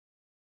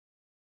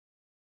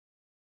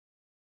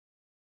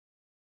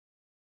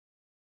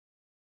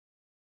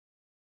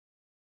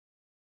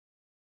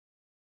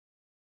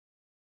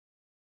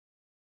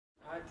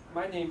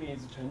My name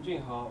is Chen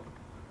Junhao.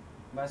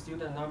 My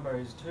student number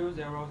is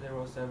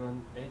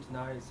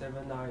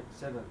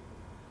 2007897997.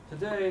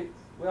 Today,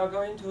 we are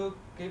going to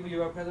give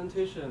you a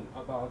presentation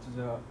about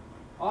the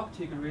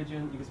Arctic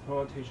region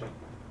exploitation.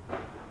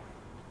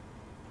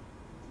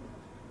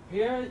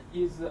 Here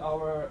is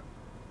our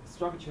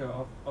structure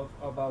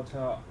about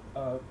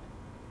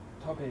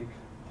topic.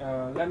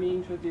 Let me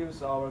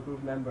introduce our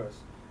group members.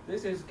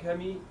 This is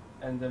Kemi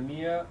and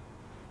Mia,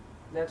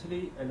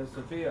 Natalie and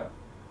Sophia.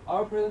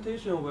 Our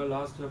presentation will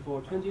last for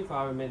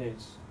 25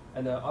 minutes,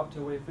 and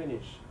after we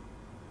finish,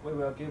 we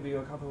will give you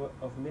a couple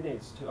of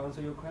minutes to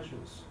answer your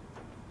questions.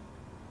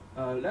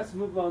 Let's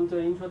move on to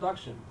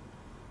introduction.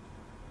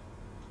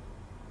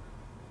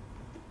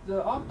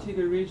 The Arctic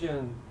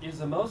region is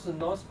the most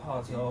north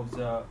part of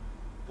the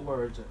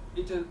world.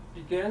 It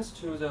begins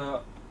to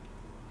the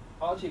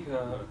Arctic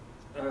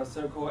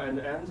Circle and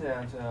ends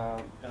at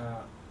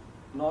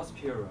North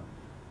Pole.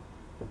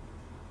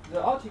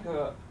 The Arctic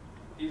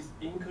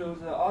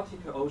includes the Arctic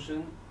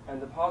Ocean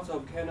and parts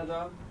of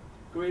Canada,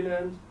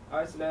 Greenland,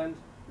 Iceland,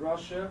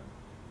 Russia,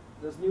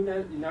 the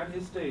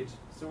United States,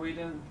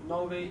 Sweden,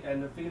 Norway,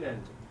 and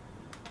Finland.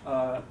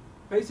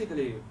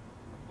 Basically,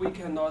 we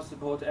cannot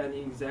support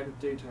any exact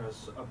data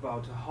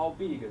about how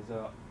big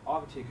the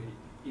Arctic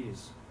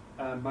is.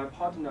 My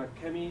partner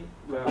Kemi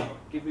will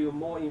give you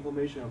more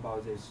information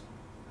about this.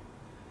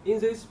 In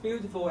this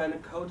beautiful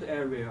and cold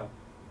area,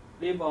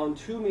 live on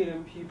 2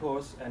 million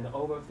peoples and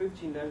over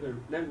 15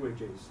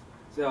 languages.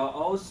 There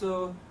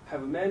also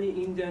have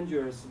many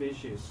endangered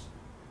species.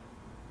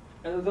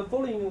 And the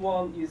following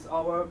one is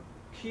our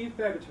key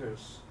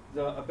factors,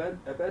 the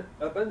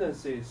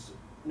abundances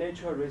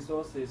natural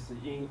resources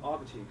in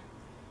Arctic.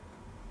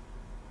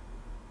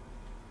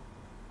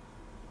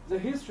 The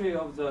history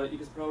of the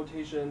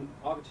exploitation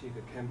Arctic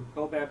can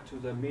go back to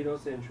the middle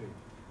century.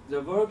 The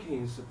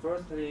Vikings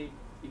firstly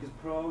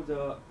explored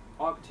the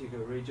Arctic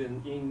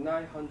region in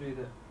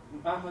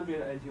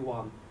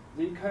 981.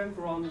 They came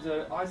from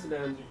the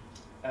Iceland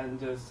and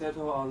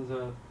settled on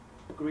the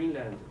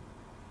Greenland.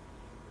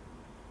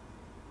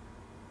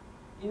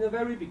 In the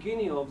very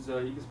beginning of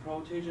the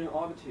exploitation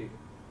Arctic,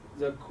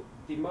 the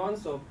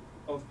demands of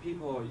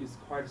people is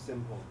quite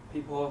simple.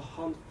 People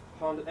hunt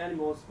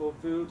animals for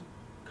food,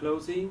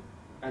 clothing,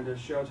 and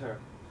shelter.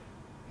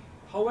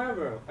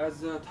 However,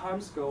 as the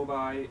times go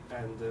by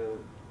and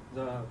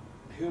the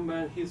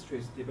human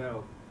histories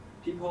develop,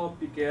 people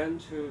began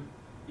to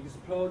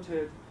exploit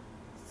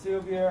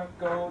silver,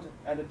 gold,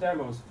 and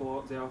diamonds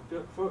for their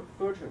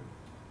fortune,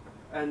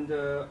 and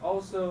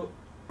also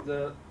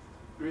the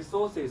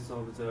resources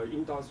of the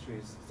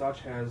industries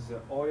such as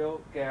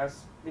oil,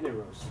 gas,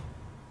 minerals.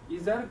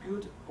 Is that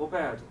good or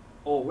bad,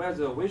 or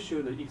whether we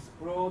should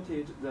exploit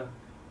the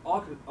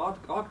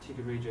Arctic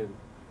region?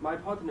 My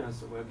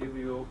partners will give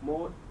you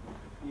more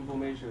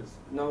information.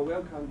 Now,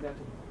 welcome,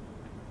 Natalie.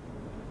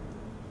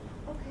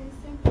 Okay,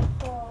 thank you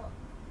for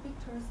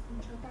Victor's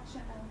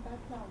introduction and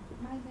background.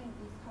 My name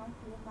is Han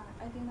Hu. My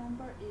ID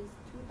number is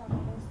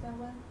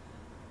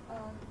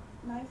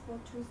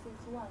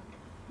 2007-94261.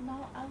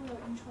 Now I will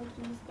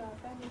introduce the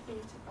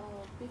benefit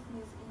of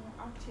business in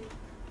Arctic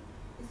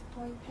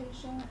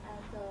exploitation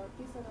and the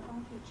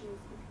disadvantages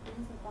it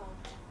brings about.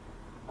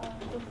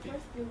 The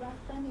first direct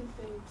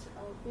benefit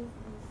of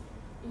business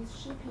is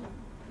shipping.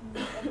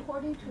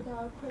 According to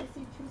the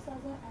Crazy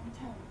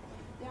 2010,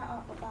 there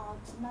are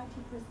about 90%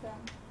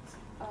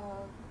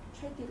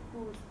 traded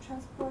goods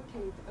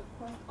transported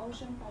across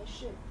ocean by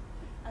ship,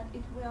 and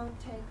it will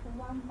take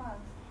 1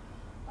 month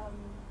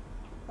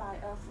by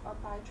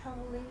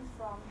traveling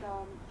from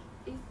the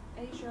East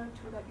Asia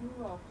to the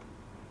Europe,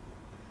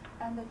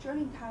 and the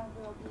journey time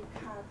will be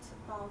cut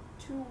about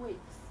 2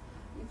 weeks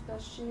if the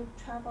ship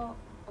travel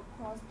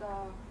across the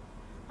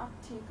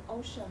Arctic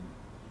Ocean.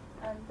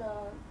 And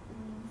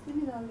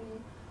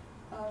similarly,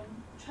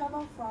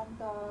 travel from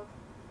the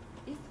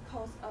east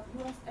coast of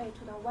USA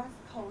to the west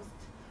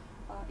coast,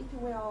 it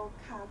will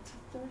cut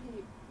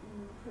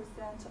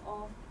 30%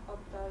 of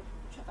the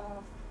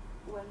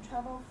when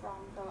travel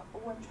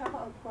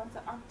across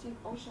the Arctic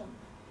Ocean.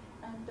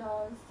 And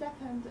the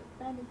second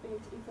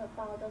benefit is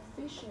about the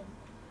fishing.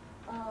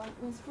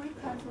 With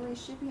frequently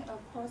shipping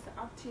across the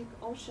Arctic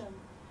Ocean,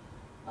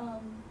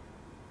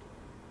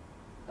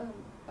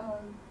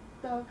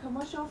 the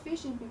commercial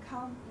fishing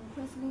become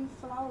increasingly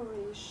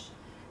flourish,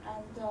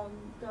 and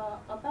the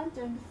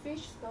abundant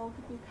fish stock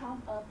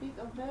become big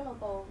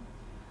available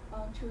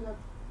to the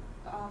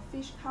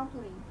fish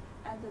company,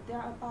 and there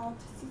are about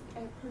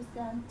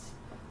 68%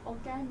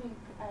 organic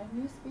and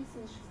new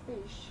species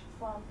fish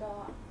from the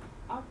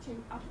Arctic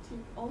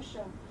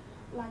Ocean,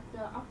 like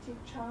the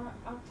Arctic char,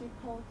 Arctic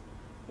cod,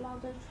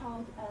 blooded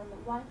trout, and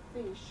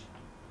whitefish.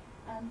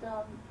 And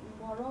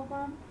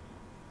moreover,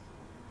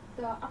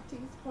 the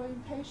Arctic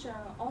exploitation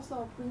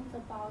also brings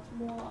about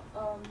more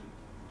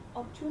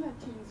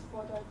opportunities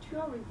for the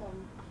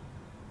tourism,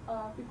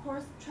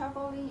 because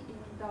traveling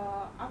in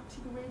the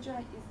Arctic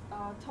region is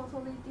a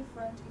totally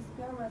different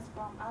experience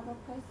from other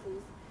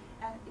places.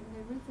 And in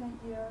the recent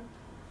year,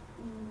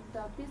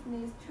 the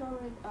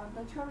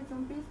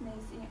tourism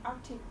business in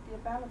Arctic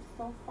develops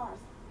so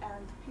fast,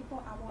 and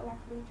people are more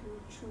likely to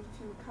choose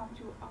to come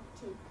to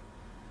Arctic.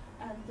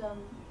 And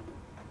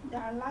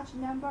there are a large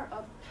number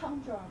of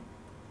tundra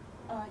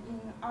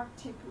in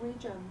Arctic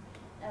region,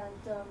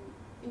 and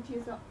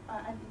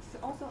it's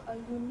also a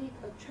unique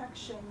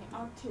attraction in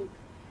Arctic.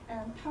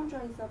 And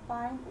tundra is a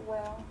biome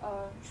where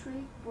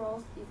tree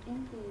growth is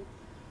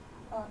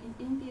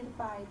indeed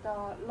by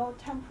the low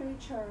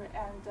temperature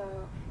and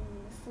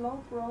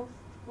slow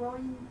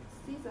growing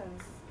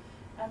seasons.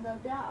 And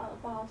there are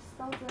about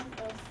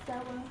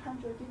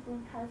 1,700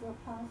 different kinds of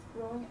plants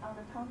growing on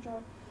the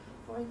tundra.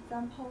 For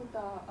example,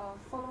 the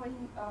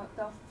flowering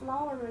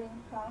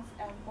plants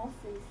and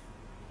mosses.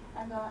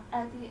 And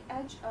at the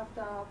edge of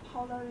the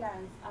polar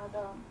lands are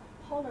the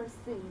polar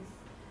seas.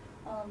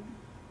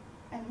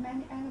 And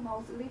many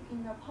animals live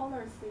in the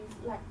polar seas,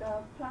 like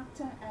the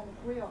plankton and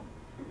krill.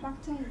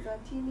 Plankton is a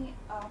teeny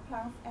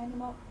plant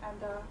animal, and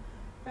the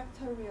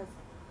bacteria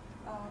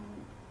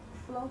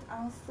float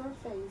on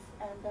surface,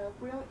 and the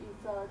krill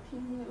is a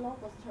teeny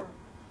lobster.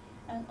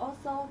 And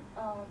also,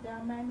 there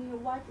are many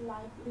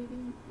wildlife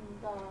living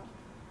in the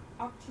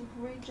Arctic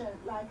region,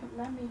 like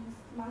lemmings,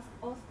 musk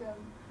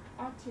oxen,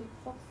 Arctic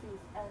foxes,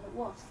 and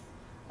wolves.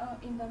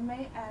 In the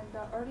May and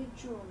early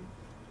June,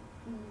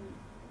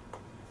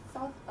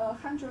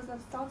 hundreds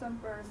of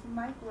thousand birds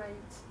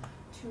migrate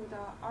to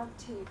the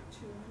Arctic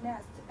to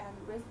nest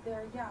and raise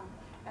their young,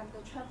 and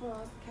the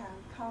travelers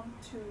can come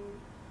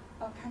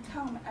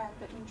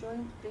and enjoy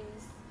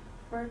this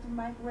bird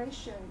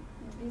migration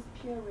in this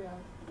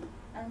period.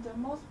 And the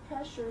most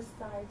precious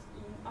sight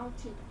in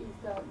Arctic is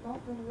the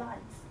Northern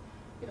Lights.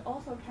 It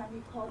also can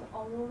be called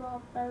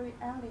aurora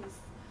borealis.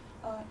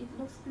 It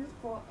looks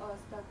beautiful as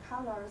the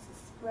colors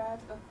spread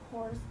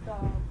across the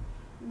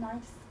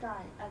night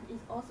sky, and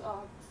it's also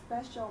a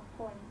special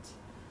point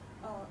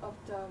of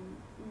the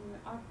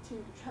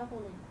Arctic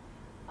traveling.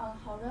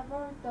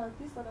 However, the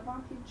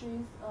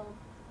disadvantages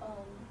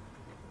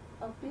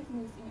of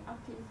business in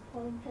Arctic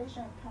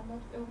exploitation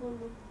cannot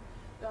overlook.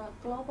 The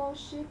global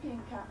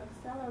shipping can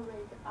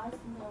accelerate ice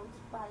melt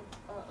by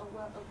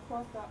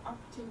across the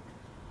Arctic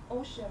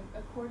Ocean,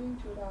 according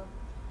to the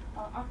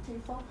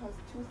Arctic Focus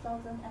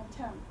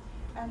 2010,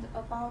 and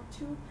about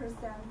 2%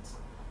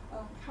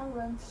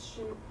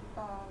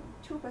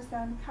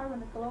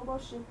 current global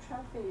ship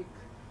traffic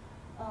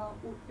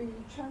would be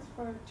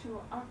transferred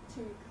to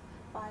Arctic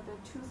by the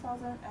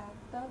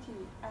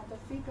 2030, and the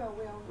figure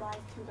will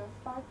rise to the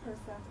 5%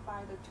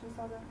 by the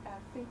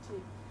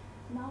 2050.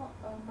 Now,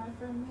 my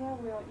friend Mia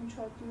will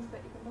introduce the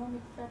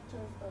economic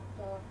factors of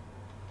the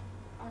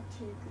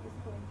Arctic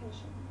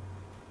exploitation.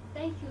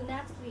 Thank you,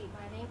 Natalie.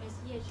 My name is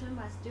Ye Chen.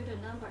 My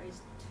student number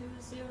is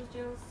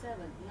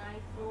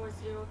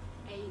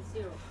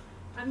 2007948080.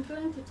 I'm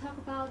going to talk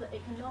about the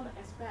economic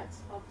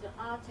aspects of the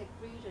Arctic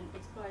region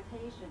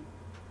exploitation.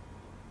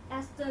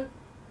 As the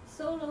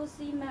Solo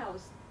Sea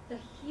melts, the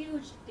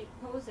huge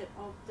deposit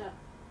of the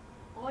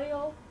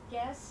oil,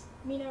 gas,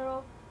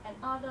 mineral, and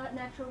other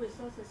natural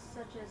resources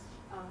such as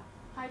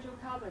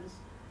hydrocarbons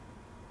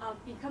are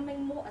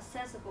becoming more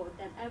accessible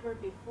than ever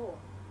before.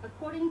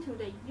 According to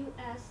the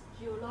U.S.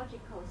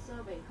 Geological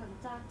Survey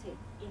conducted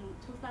in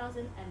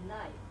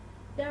 2009,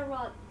 there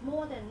are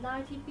more than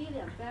 90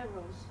 billion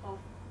barrels of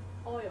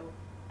oil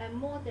and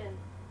more than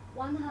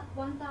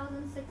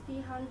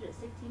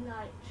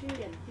 1,669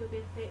 trillion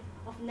cubic feet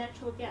of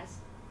natural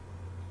gas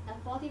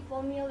and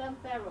 44 million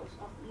barrels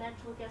of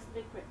natural gas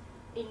liquid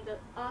in the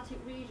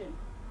Arctic region.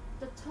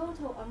 The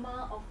total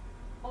amount of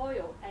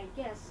oil and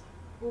gas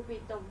will be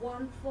the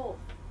 1/4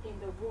 in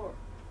the world.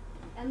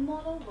 And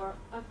moreover,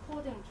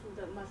 according to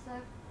the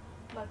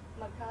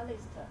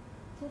McAllister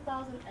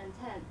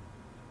 2010,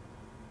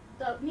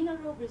 the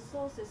mineral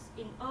resources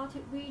in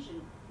Arctic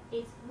region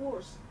is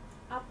worth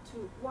up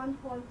to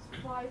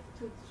 1.5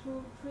 to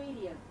 2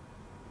 trillion.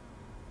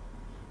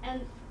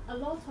 And a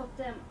lot of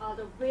them are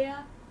the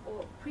rare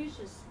or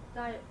precious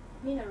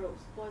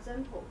minerals, for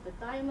example, the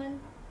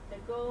diamond, the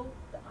gold,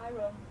 the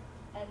iron,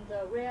 and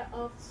the rare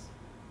earths.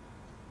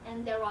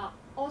 And there are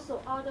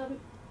also other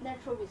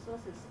natural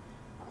resources,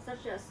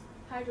 such as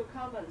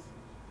hydrocarbons,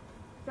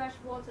 fresh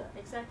water,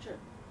 etc.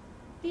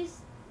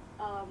 These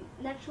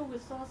natural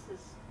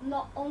resources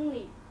not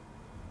only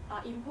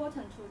are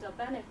important to the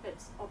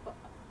benefits of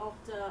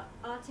the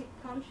Arctic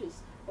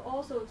countries, but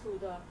also to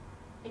the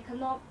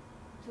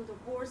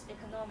world's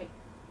economic.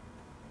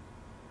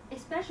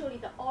 Especially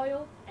the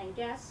oil and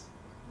gas,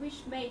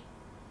 which may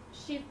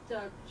shift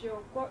the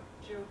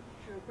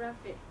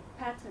geographic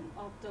pattern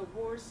of the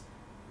world's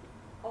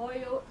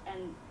oil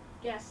and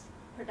gas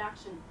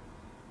production.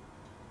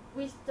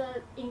 With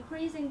the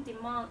increasing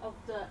demand of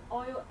the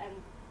oil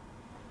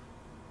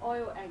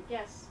and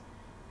gas,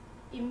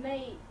 it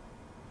may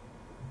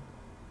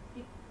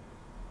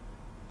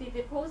the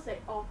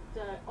deposit of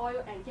the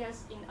oil and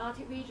gas in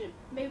Arctic region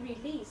may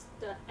release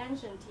the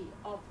anxiety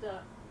of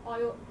the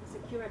oil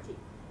security.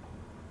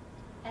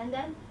 And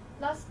then,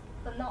 last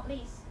but not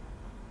least,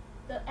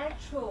 the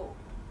actual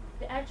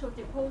the actual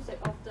deposit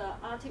of the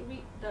Arctic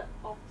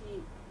of the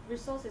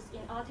resources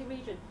in Arctic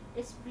region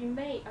is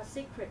remain a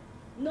secret.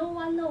 No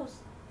one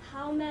knows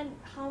how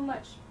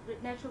much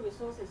natural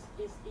resources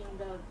is in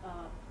the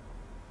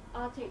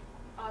Arctic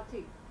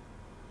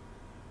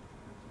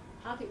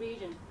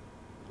region.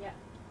 Yeah.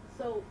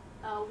 So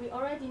we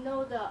already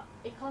know the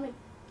economic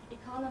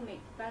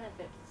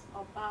benefits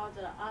about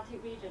the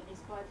Arctic region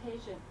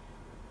exploitation.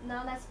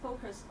 Now let's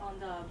focus on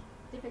the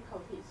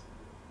difficulties.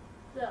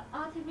 The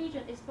Arctic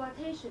region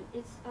exploitation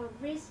is a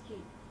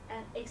risky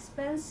and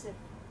expensive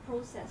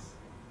process.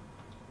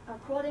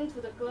 According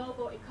to the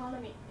Global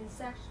Economic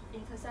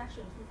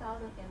Intersection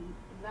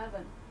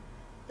 2011,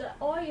 the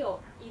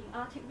oil in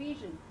Arctic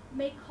region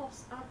may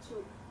cost up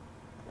to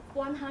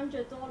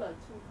 $100 to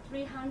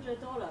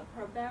 $300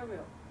 per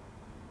barrel.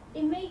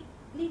 It may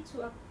lead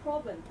to a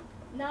problem.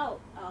 Now,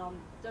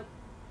 the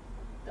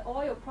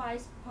oil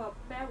price per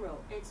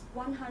barrel is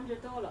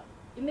 $100.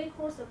 It may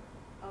cause a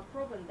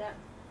problem that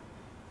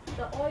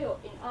the oil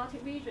in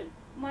Arctic region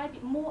might be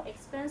more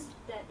expensive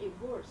than it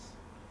was.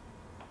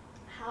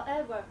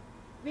 However,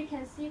 we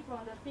can see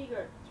from the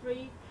figure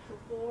 3 to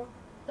 4,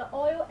 the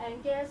oil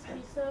and gas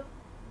reserve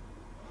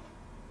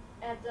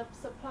at the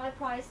supply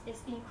price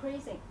is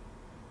increasing,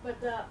 but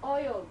the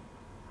oil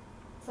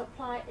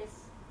supply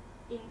is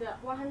in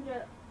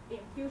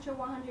future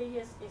 100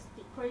 years is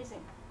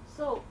decreasing.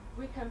 So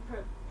we can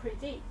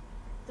predict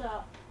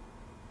the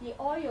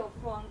oil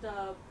from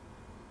the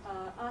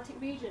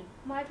Arctic region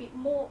might be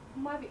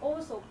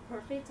also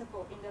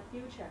profitable in the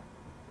future.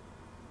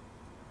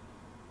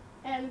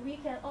 And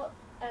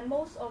and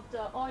most of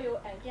the oil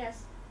and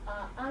gas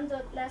are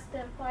under less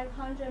than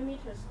 500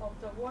 meters of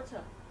the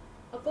water.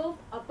 Above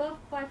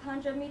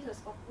 500 meters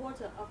of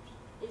water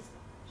is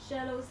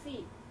shallow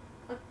sea.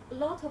 A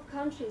lot of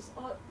countries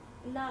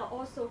now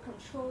also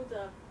control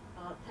the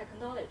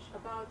technology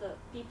about the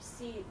deep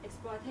sea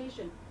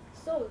exploitation.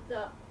 So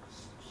the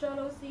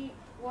shallow sea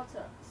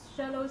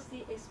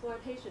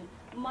exploitation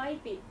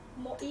might be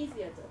more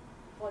easier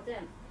for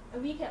them.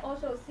 And we can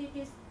also see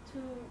these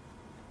two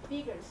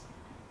figures.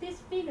 These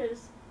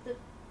figures, the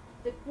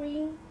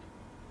green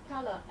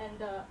color and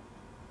the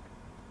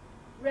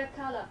red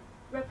color,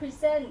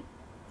 represent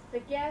the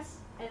gas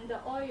and the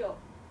oil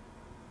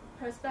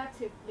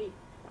respectively.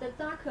 The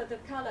darker the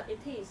color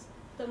it is,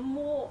 the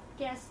more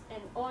gas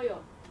and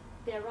oil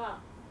there are.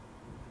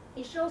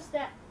 It shows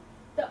that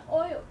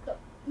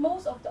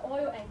most of the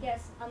oil and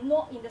gas are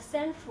not in the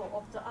central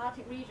of the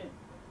Arctic region.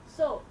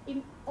 So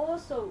it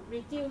also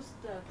reduces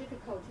the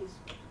difficulties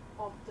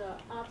of the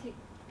Arctic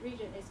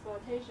region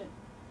exploitation.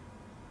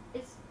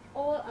 It's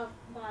all of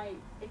my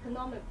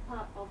economic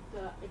part of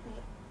the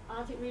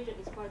Arctic region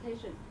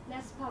exploitation.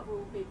 Next part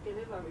will be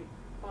delivered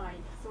by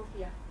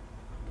Sophia.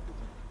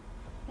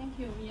 Thank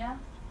you, Mia.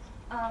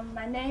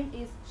 My name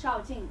is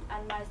Shao Jing,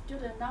 and my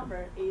student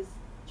number is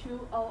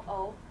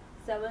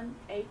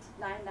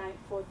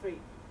 200789943.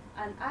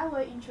 And I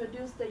will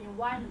introduce the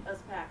environment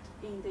aspect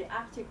in the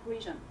Arctic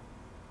region,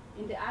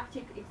 in the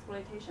Arctic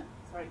exploitation.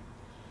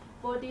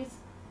 For this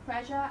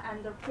pressure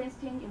and the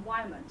pristine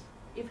environment,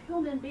 if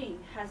human being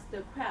has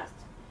the quest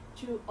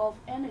of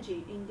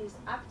energy in this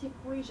Arctic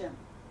region,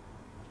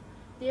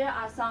 there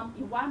are some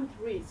environment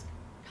risks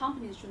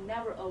companies should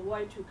never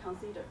avoid to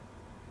consider.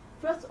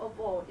 First of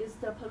all is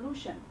the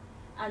pollution,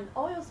 and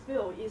oil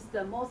spill is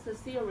the most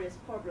serious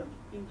problem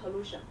in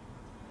pollution.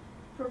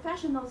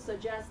 Professionals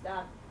suggest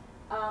that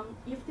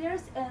if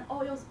there's an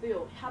oil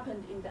spill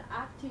happened in the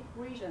Arctic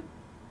region,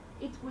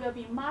 it will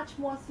be much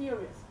more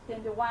serious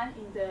than the one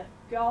in the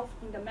Gulf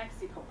in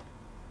Mexico.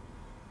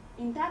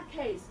 In that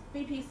case,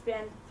 BP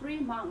spent 3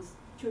 months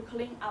to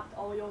clean up the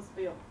oil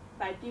spill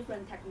by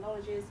different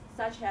technologies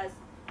such as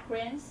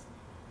cranes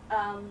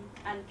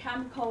and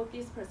chemical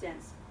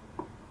dispersants.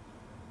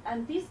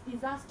 And this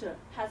disaster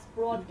has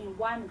brought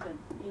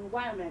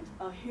environment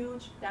a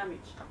huge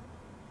damage.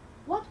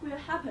 What will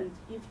happen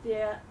if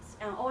there's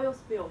an oil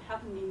spill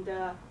happened in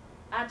the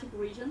Arctic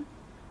region?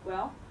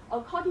 Well,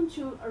 according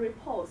to a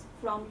report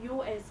from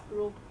US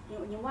group,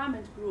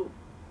 environment group,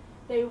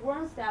 they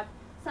warn that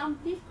some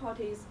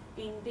difficulties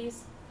in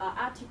this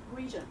Arctic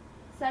region,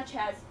 such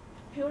as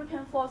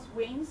hurricane force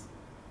winds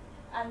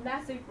and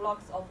massive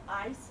blocks of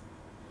ice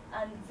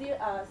and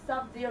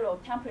sub-zero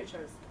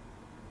temperatures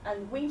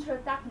and winter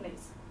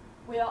darkness,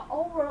 will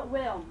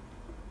overwhelm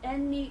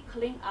any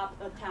cleanup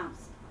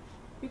attempts,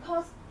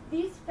 because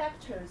these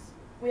factors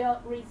will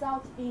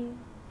result in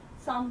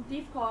some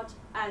difficult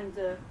and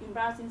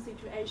embarrassing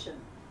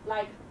situation,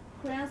 like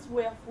cranes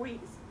will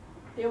freeze,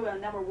 they will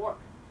never work,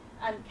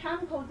 and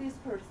chemical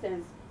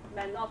dispersants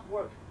may not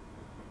work.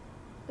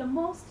 The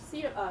most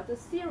serious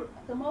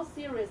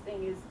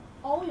thing is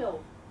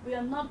oil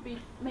will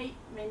may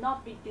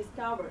not be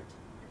discovered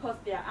because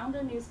they are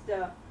underneath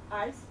the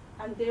ice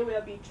and they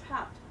will be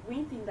trapped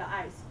within the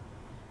ice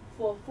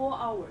for 4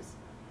 hours.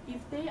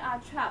 If they are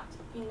trapped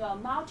in a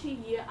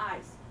multi-year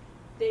ice,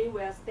 they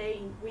will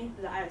stay within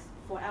the ice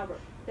forever.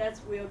 That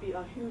will be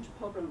a huge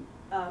problem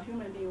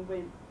human being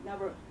will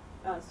never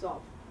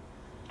solve.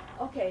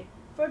 Okay.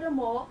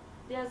 Furthermore,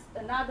 there's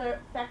another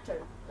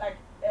factor, like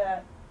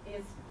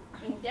is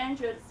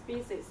endangered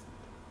species.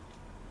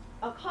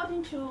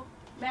 According to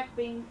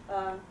McBain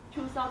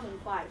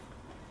 2005,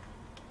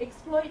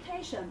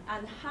 exploitation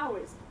and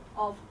harvest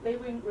of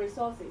living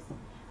resources,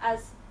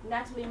 as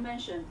Natalie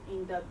mentioned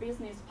in the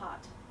business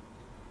part,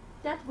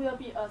 that will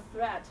be a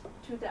threat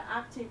to the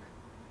Arctic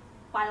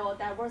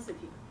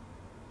biodiversity.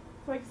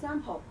 For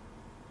example,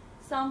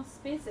 some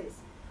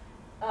species,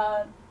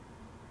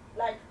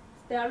 like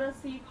stellar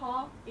sea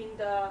coral in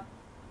the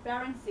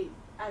Bering Sea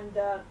and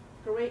the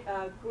great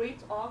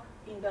auk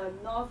in the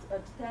North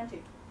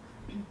Atlantic,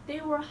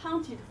 they were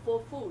hunted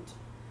for food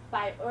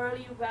by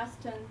early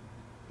Western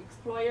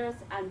explorers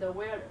and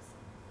whalers,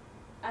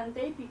 and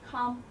they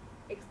become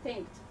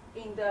extinct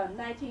in the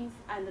 18th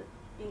and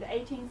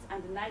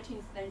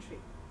 19th century.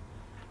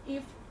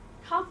 If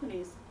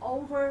companies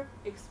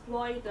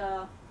overexploit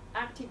the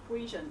Arctic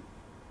region,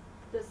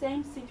 the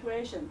same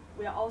situation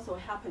will also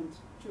happen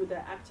to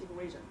the Arctic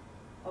region.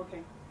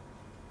 Okay.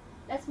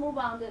 Let's move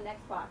on to the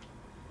next part.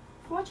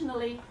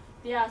 Fortunately,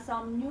 there are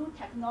some new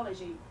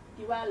technology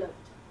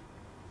developed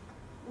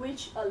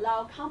which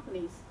allow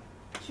companies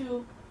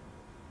to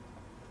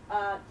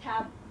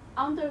tap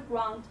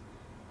underground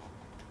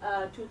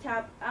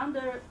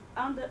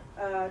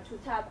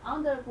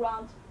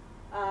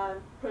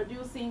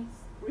producing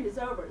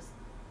reservoirs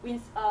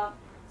with a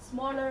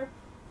smaller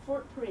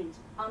footprint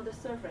on the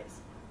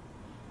surface.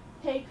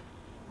 Take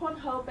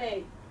Porthole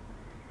Bay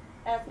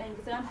as an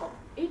example.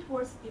 It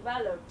was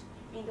developed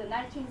in the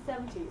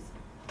 1970s.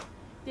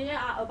 There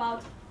are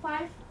about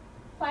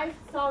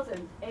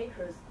 5,000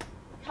 acres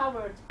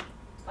covered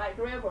by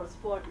gravels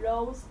for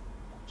roads,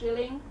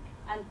 drilling,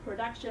 and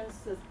production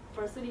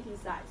facility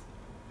sites.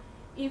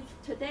 If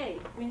today,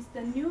 with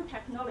the new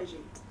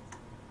technology,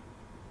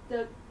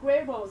 the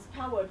gravels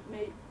covered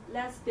may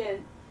less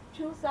than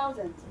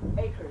 2,000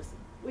 acres,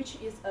 which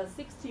is a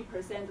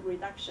 60%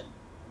 reduction.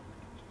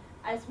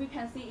 As we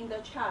can see in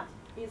the chart,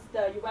 is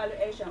the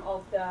evaluation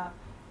of the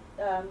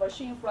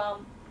machine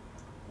from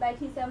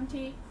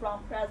 1970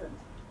 from present.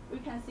 We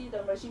can see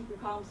the machine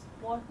becomes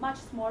much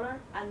smaller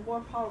and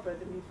more powerful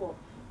than before,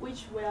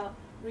 which will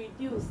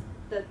reduce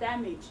the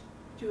damage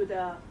to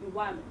the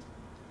environment.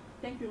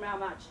 Thank you very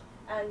much.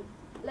 And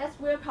let's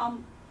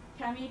welcome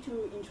Camille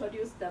to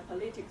introduce the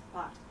politics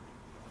part.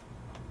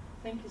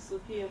 Thank you,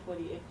 Sophia, for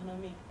the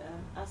economic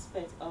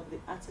aspect of the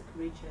Arctic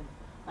region.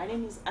 My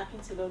name is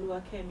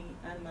Akintiloluwa Kemi,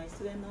 and my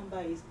student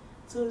number is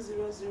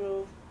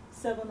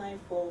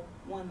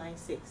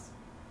 200794196.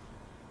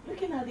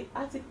 Looking at the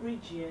Arctic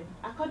region,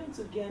 according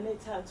to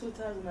Gianetta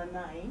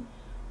 2009,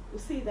 we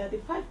see that the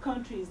 5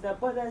 countries that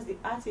borders the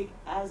Arctic,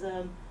 as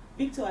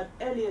Victor had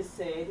earlier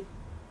said,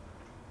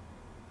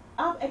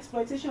 have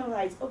exploitation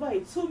rights over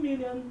a 2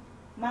 million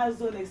mile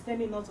zone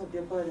extending north of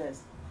their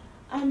borders.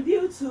 And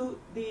due to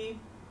the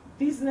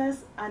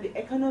business and the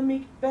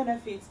economic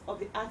benefits of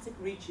the Arctic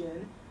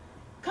region,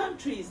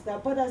 countries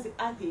that borders the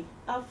Arctic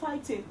are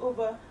fighting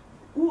over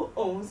who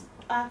owns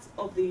part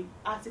of the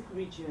Arctic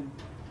region.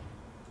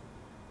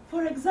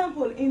 For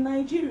example, in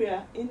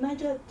Nigeria, in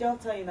Niger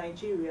Delta in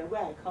Nigeria,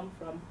 where I come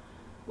from,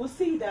 we'll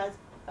see that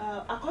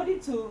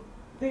according to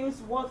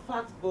this World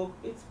Facts book,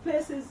 it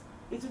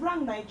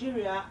ranked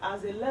Nigeria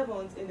as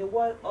 11th in the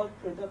world oil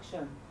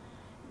production.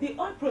 The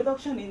oil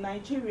production in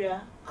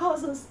Nigeria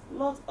causes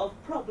lots of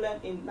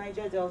problems in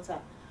Niger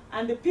Delta,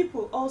 and the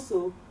people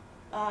also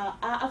are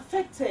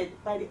affected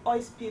by the oil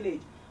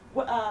spillage.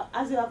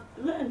 As you have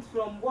learned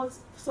from what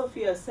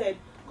Sophia said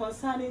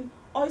concerning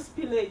oil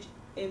spillage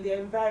in the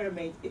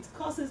environment, it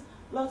causes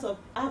lots of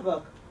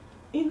havoc.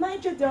 In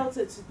Niger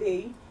Delta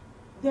today,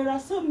 there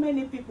are so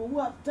many people who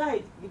have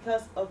died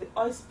because of the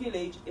oil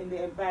spillage in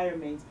the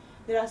environment.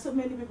 There are so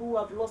many people who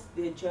have lost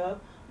their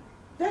job.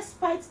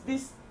 Despite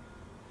these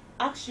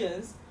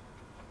actions,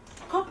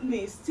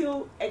 companies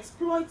still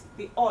exploit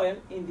the oil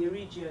in the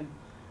region.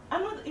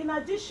 And in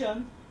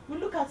addition, we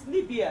look at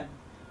Libya.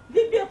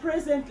 Libya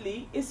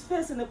presently is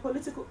facing a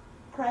political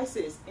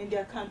crisis in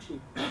their country.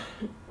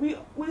 We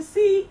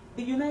see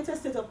the United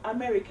States of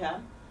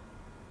America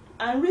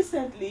and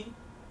recently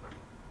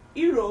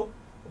Europe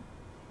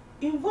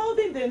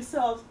involving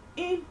themselves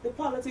in the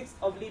politics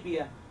of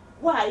Libya.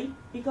 Why?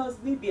 Because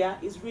Libya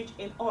is rich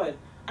in oil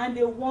and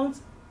they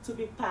want to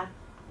be part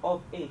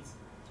of it.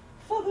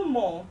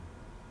 Furthermore,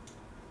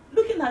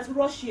 looking at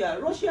Russia,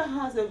 Russia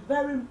has a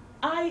very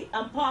high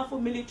and powerful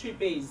military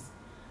base,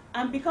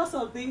 and because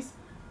of this,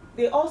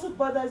 they also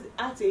border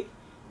the Arctic.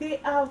 They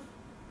have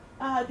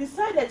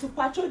decided to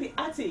patrol the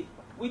Arctic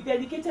with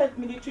dedicated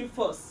military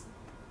force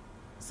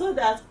so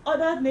that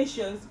other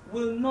nations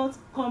will not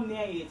come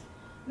near it.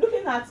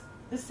 Looking at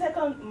the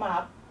second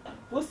map,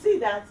 we'll see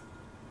that,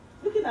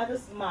 looking at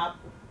this map,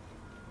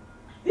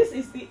 this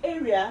is the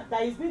area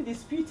that is being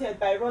disputed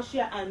by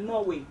Russia and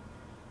Norway.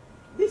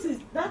 This is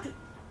that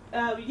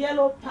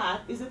yellow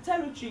part is a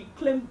territory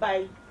claimed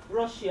by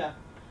Russia.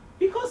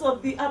 Because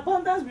of the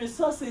abundant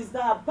resources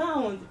that are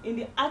bound in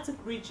the Arctic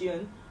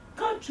region,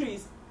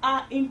 countries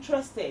are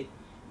interested.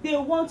 They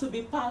want to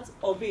be part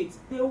of it.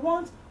 They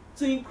want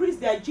to increase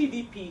their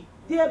GDP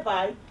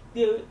thereby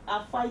they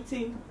are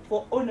fighting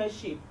for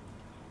ownership.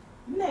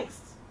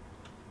 Next,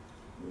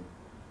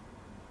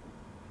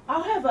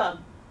 however,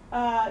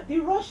 the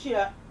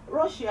Russia,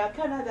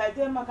 Canada,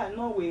 Denmark, and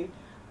Norway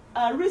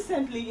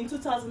recently in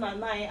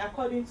 2009,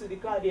 according to The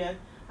Guardian,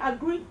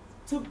 agreed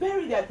to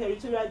bury their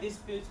territorial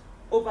dispute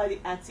over the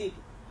Arctic.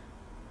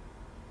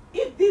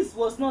 If this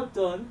was not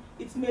done,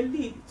 it may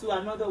lead to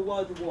another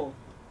world war.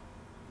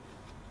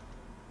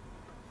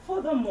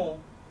 Furthermore,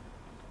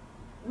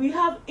 we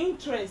have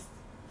interest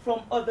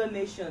from other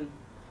nations.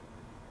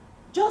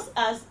 Just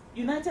as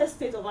United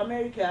States of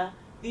America,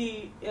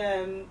 the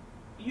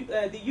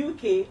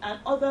UK, and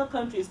other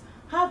countries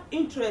have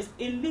interest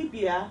in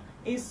Libya,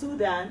 in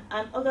Sudan,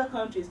 and other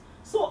countries,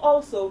 so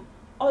also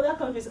other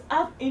countries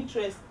have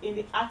interest in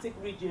the Arctic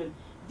region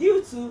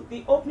due to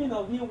the opening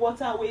of new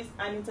waterways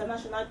and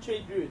international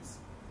trade routes.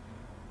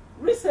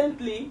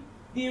 Recently,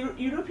 the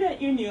European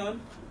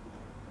Union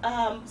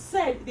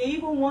said they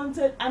even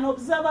wanted an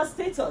observer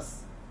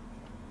status.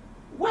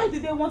 Why do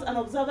they want an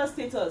observer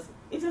status?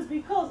 It is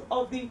because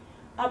of the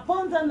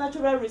abundant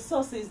natural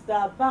resources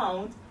that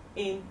abound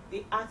in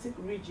the Arctic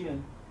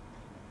region.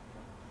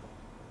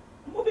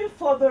 Moving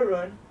further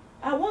on,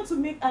 I want to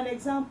make an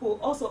example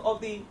also of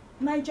the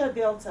Niger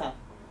Delta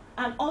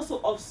and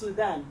also of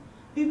Sudan.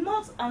 The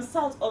north and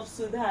south of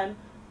Sudan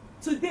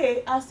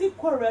today are still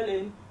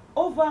quarreling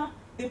over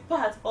the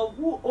part of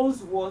who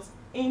owns what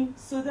in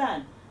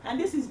Sudan, and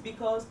this is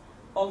because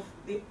of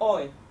the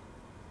oil.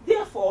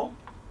 Therefore,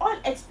 oil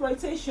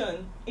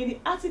exploitation in the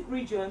Arctic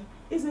region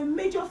is a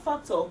major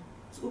factor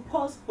to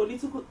cause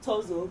political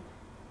tussle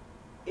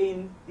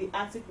in the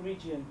Arctic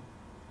region.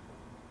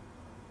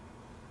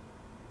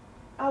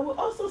 I will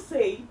also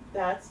say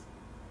that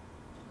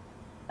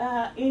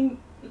in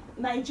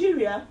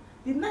Nigeria,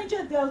 the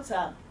Niger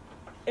Delta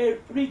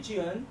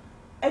region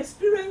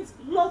experienced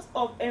lots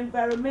of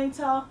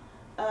environmental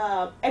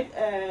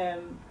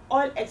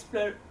oil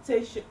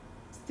exploitation.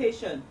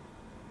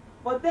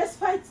 But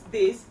despite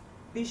this,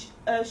 the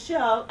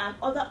Shell and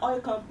other oil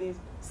companies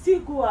still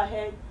go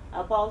ahead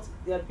about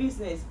their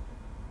business.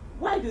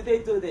 Why do they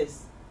do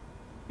this?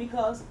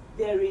 Because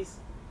there is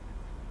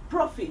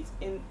profit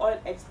in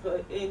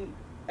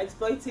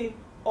exploiting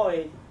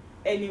oil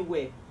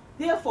anywhere.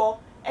 Therefore,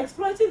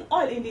 exploiting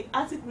oil in the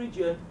Arctic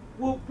region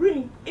will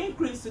bring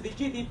increase to the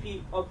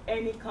GDP of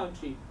any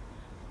country.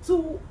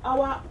 To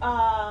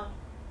our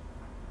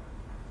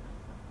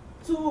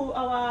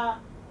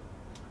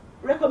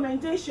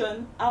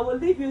recommendation, I will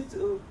leave you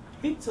to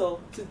Victor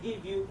to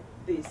give you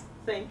this.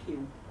 Thank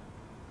you.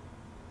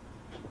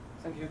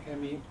 Thank you,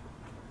 Kemi.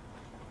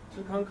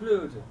 To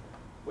conclude,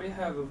 we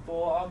have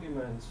 4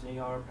 arguments in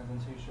our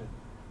presentation.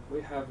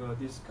 We have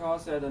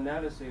discussed and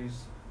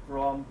analysis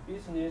from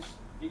business,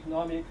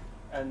 economic,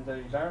 and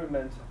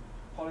environment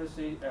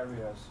policy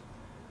areas.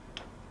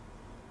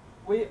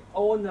 We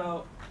all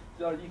know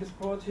the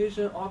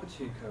exploitation of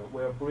Arctic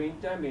will bring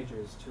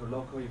damages to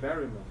local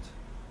environment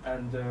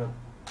and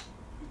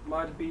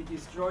might be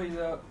destroy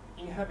the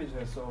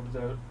inhabitants of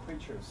the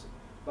creatures.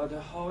 But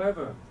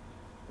however,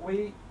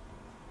 we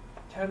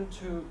tend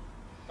to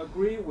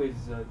agree with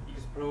the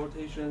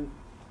exploitation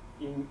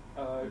in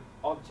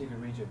Arctic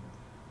region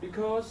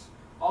because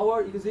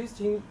our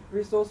existing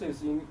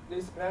resources in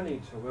this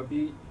planet will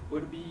be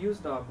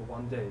used up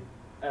one day.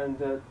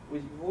 And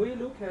if we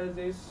look at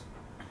this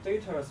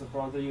data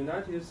from the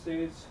United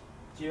States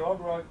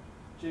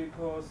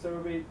Geological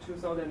Survey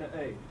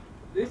 2008,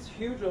 this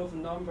huge of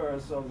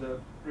numbers of the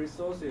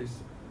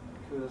resources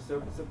could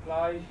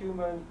supply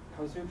human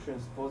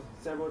consumptions for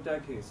several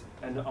decades,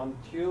 and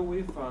until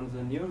we find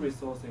the new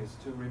resources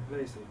to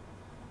replace it.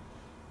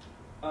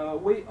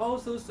 We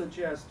also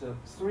suggest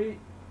 3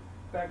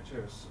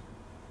 factors.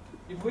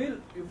 If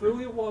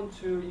we want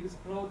to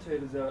exploit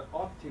the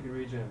Arctic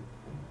region,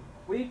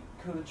 we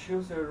could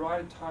choose the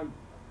right time.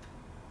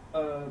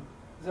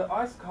 The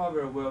ice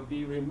cover will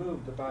be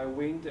removed by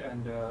wind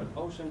and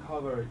ocean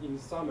cover in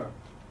summer.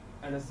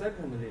 And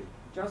secondly,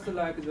 just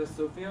like the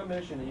Sophia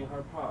mentioned in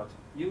her part,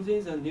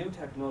 using the new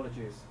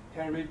technologies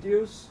can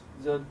reduce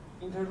the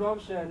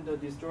interruption and the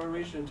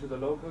deterioration to the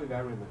local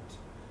environment.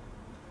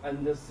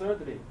 And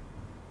thirdly,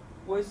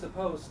 we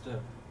supposed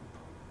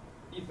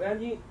if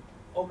any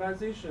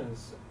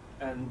organizations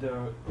and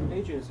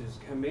agencies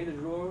can make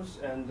rules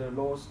and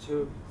laws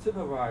to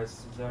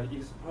supervise the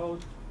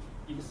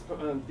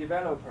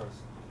developers,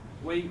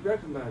 we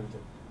recommend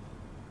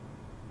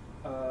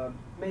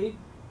may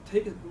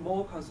take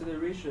more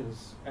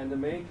considerations and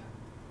make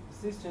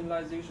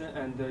systemization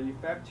and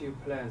effective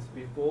plans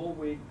before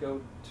we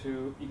go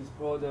to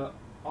explore the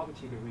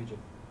Arctic region.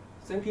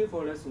 Thank you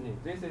for listening.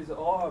 This is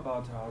all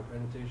about our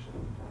presentation.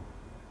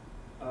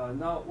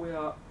 Now we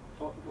are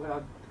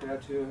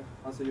glad to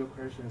answer your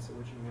questions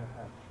which you may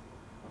have.